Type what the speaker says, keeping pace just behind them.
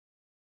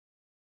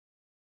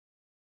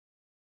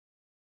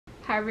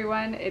Hi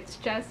everyone, it's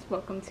Jess.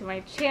 Welcome to my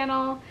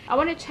channel. I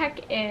want to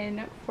check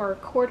in for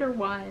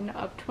Q1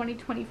 of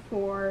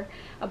 2024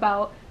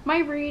 about my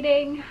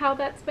reading, how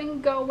that's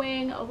been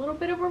going, a little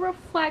bit of a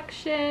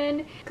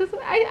reflection, because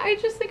I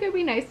just think it'd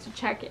be nice to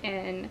check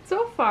in.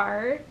 So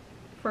far,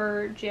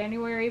 for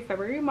January,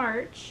 February,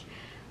 March,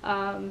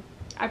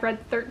 I've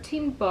read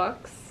 13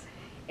 books,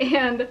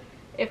 and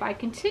if I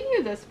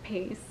continue this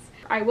pace,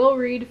 I will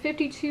read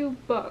 52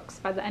 books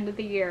by the end of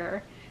the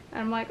year.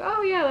 And I'm like,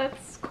 oh yeah,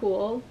 that's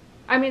cool.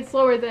 I mean, it's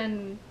slower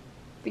than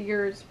the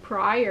years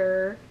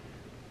prior,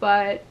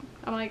 but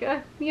I'm like,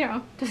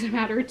 doesn't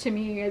matter to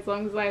me as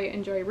long as I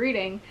enjoy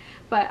reading.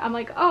 But I'm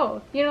like,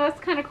 oh,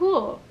 that's kind of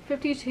cool.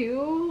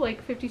 52,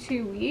 like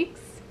 52 weeks,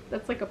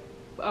 that's like a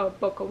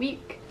book a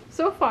week.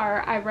 So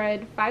far, I've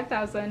read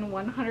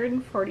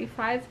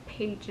 5,145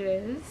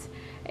 pages,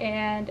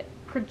 and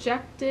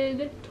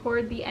projected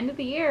toward the end of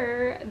the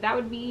year, that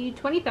would be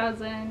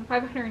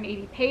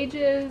 20,580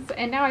 pages.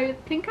 And now I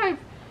think I've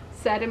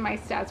said in my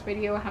stats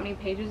video how many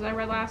pages I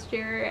read last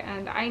year,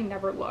 and I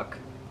never look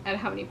at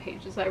how many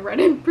pages I read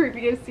in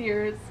previous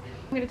years.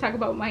 I'm going to talk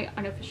about my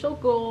unofficial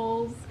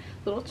goals,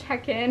 little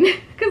check-in,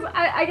 because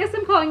I guess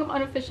I'm calling them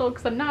unofficial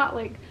because I'm not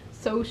like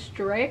so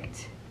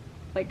strict,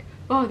 like,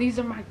 oh, these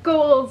are my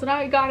goals and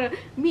I gotta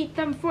meet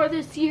them for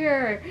this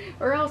year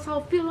or else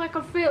I'll feel like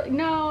a failure.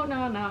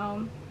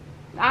 No.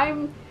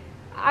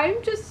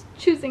 I'm just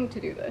choosing to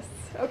do this,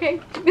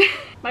 okay?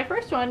 My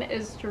first one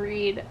is to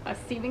read a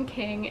Stephen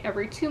King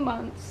every 2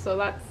 months, so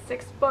that's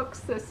 6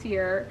 books this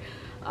year.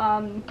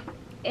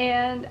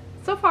 And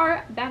so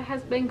far that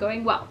has been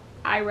going well.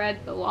 I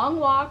read The Long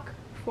Walk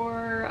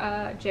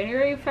for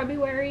January,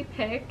 February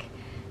pick,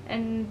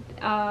 and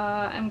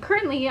I'm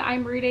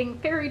reading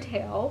Fairy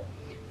Tale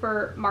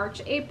for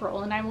March, April,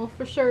 and I will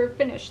for sure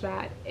finish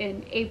that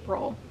in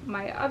April.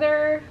 My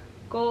other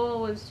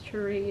goal was to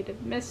read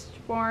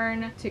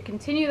Mistborn, to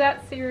continue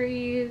that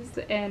series,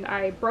 and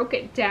I broke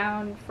it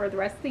down for the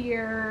rest of the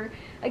year.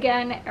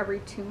 Again, every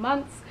 2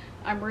 months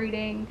I'm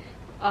reading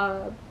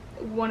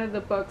one of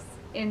the books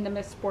in the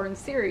Mistborn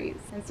series,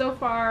 and so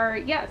far,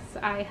 yes,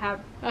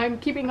 I'm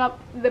keeping up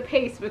the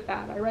pace with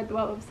that. I read The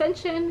Well of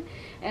Ascension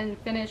and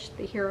finished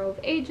The Hero of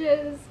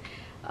Ages,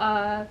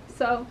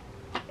 so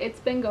it's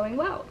been going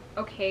well.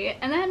 Okay,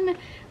 and then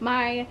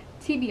my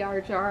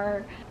TBR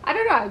jar, I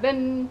don't know, I've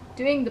been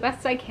doing the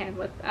best I can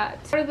with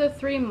that. For the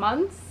 3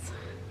 months,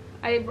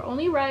 I've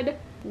only read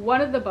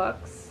one of the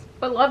books,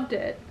 but loved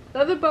it. The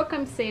other book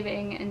I'm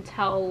saving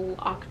until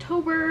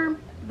October.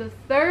 The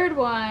third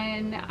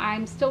one,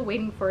 I'm still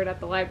waiting for it at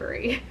the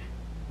library.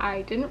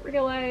 I didn't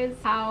realize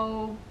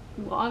how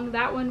long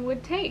that one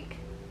would take.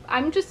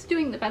 I'm just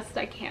doing the best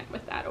I can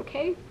with that,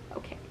 okay?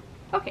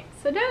 Okay,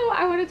 so now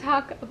I want to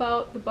talk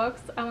about the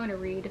books I want to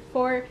read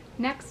for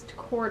next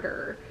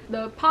quarter.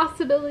 The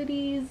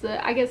possibilities,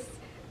 I guess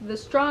the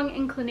strong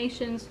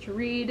inclinations to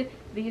read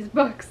these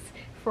books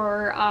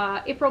for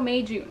April,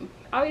 May, June.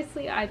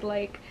 Obviously, I'd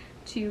like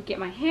to get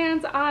my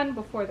hands on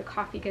before the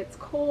coffee gets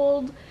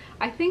cold.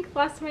 I think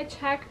last time I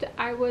checked,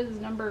 I was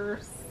number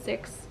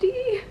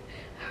 60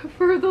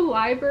 for the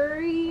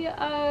library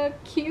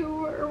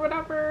queue or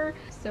whatever.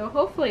 So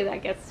hopefully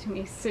that gets to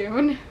me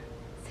soon.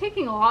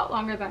 Taking a lot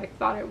longer than I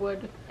thought it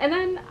would. And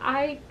then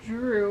I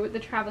drew the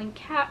Traveling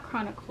Cat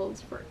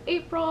Chronicles for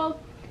April,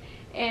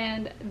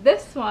 and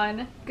this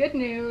one, good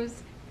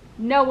news,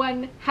 no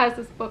one has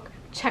this book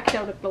checked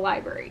out at the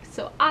library,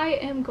 so I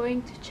am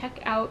going to check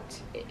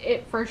out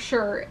it for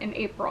sure in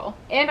April,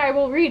 and I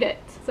will read it.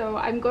 So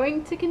I'm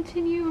going to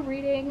continue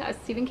reading a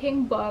Stephen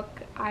King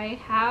book. I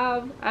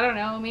have, I don't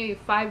know, maybe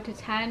 5 to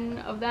 10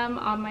 of them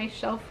on my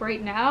shelf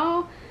right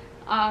now.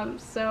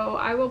 So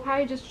I will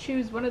probably just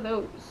choose one of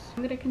those.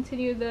 I'm gonna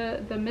continue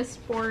the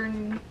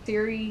Mistborn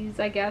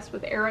series, I guess,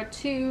 with Era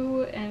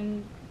 2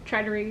 and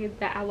try to read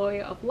The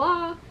Alloy of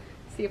Law,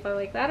 see if I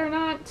like that or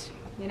not.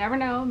 You never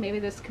know, maybe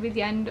this could be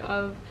the end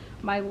of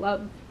my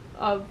love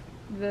of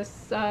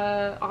this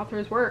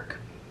author's work.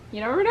 You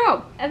never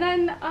know. And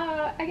then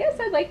I guess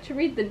I'd like to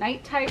read The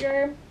Night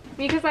Tiger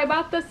because I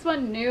bought this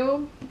one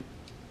new,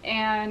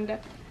 and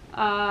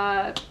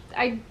I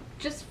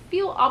just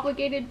feel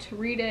obligated to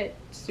read it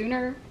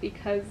sooner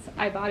because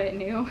I bought it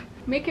new.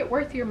 Make it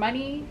worth your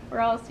money, or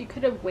else you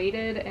could have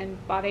waited and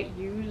bought it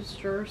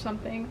used or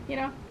something,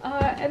 and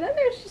then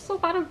there's just a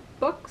lot of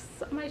books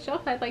on my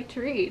shelf I'd like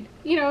to read.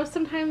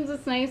 Sometimes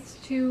it's nice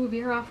to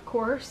veer off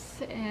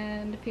course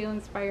and feel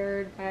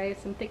inspired by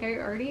something I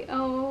already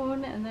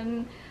own, and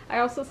then I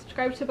also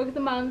subscribe to Book of the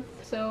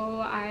Month,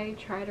 so I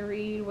try to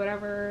read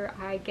whatever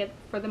I get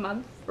for the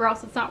month, or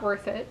else it's not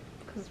worth it,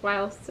 because why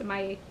else am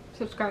I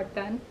subscribed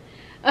then?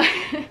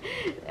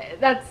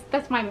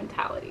 That's my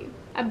mentality.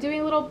 I'm doing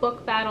a little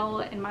book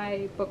battle in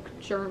my book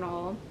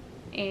journal,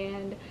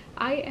 and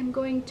I am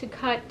going to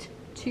cut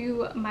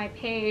to my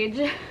page.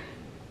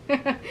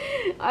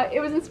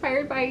 It was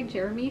inspired by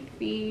Jeremy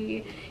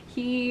Fee.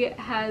 He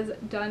has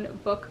done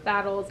book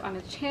battles on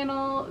his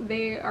channel.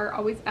 They are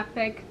always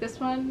epic. This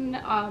one,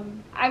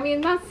 I mean,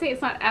 not to say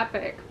it's not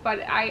epic,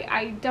 but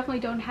I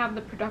definitely don't have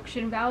the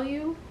production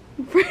value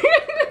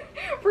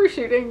for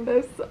shooting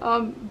this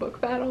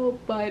book battle,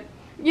 but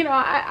you know,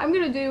 I'm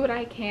gonna do what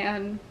I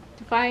can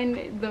to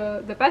find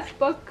the best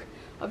book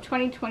of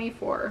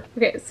 2024.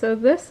 Okay, so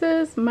this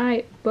is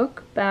my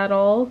book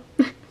battle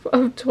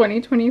of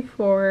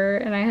 2024,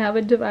 and I have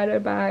it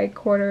divided by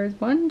quarters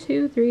 1,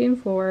 2, 3,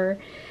 and 4.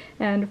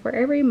 And for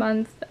every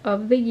month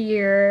of the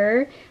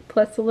year,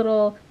 plus a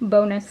little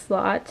bonus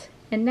slot.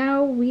 And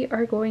now we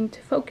are going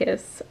to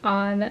focus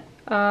on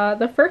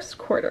the first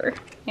quarter.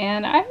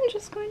 And I'm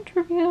just going to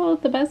reveal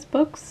the best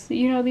books.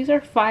 You know, these are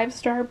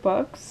 5-star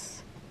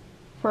books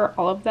for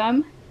all of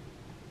them.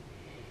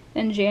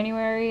 In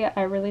January,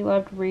 I really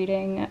loved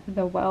reading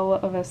The Well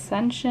of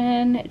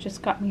Ascension. It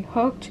just got me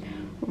hooked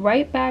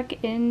right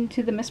back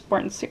into the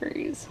Mistborn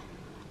series.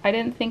 I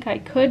didn't think I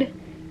could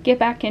get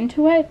back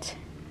into it,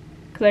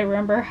 because I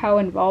remember how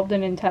involved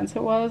and intense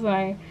it was, and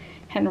I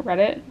hadn't read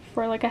it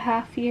for like a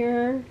half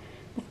year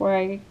before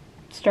I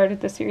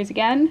started the series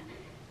again.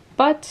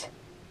 But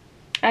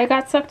I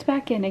got sucked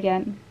back in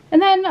again.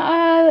 And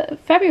then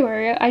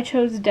February, I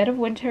chose Dead of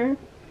Winter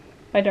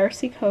by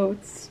Darcy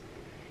Coates.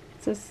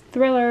 It's a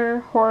thriller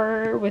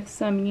horror with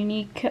some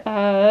unique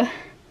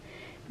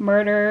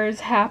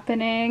murders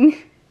happening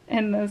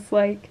in this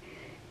like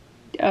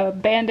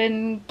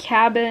abandoned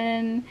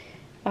cabin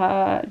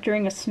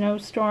during a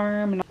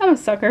snowstorm, and I'm a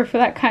sucker for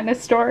that kind of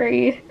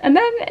story. And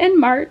then in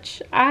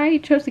March, I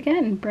chose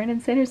again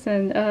Brandon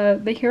Sanderson,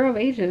 The Hero of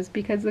Ages,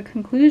 because the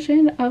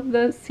conclusion of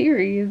the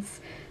series,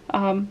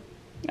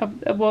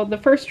 well, the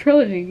first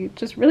trilogy,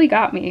 just really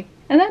got me.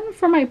 And then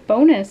for my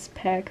bonus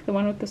pick, the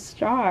one with the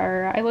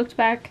star, I looked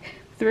back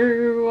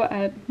through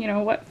you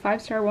know, what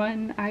 5-star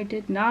one I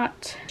did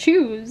not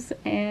choose,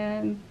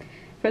 and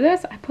for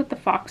this I put The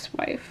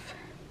Foxwife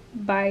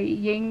by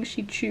Yang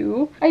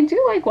Shi-chu. I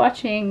do like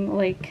watching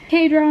like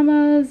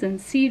K-dramas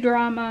and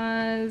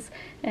C-dramas,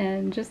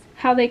 and just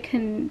how they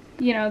can,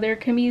 you know, there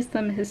can be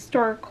some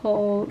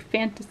historical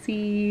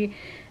fantasy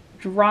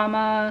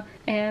drama,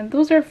 and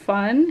those are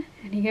fun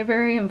and you get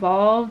very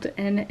involved,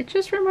 and it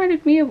just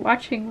reminded me of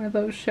watching one of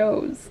those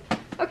shows.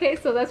 Okay,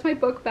 so that's my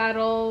book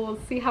battle. We'll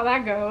see how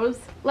that goes.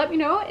 Let me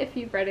know if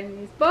you've read any of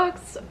these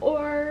books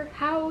or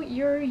how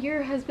your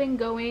year has been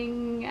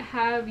going.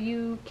 Have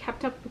you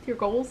kept up with your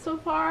goals so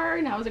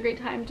far? Now is a great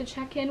time to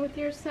check in with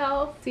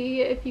yourself.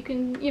 See if you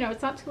can, you know,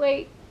 it's not too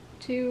late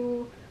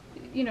to,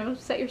 you know,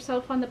 set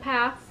yourself on the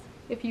path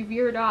if you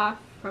veered off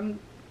from,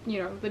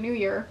 you know, the new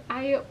year.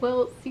 I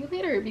will see you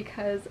later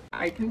because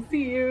I can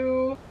see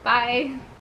you. Bye.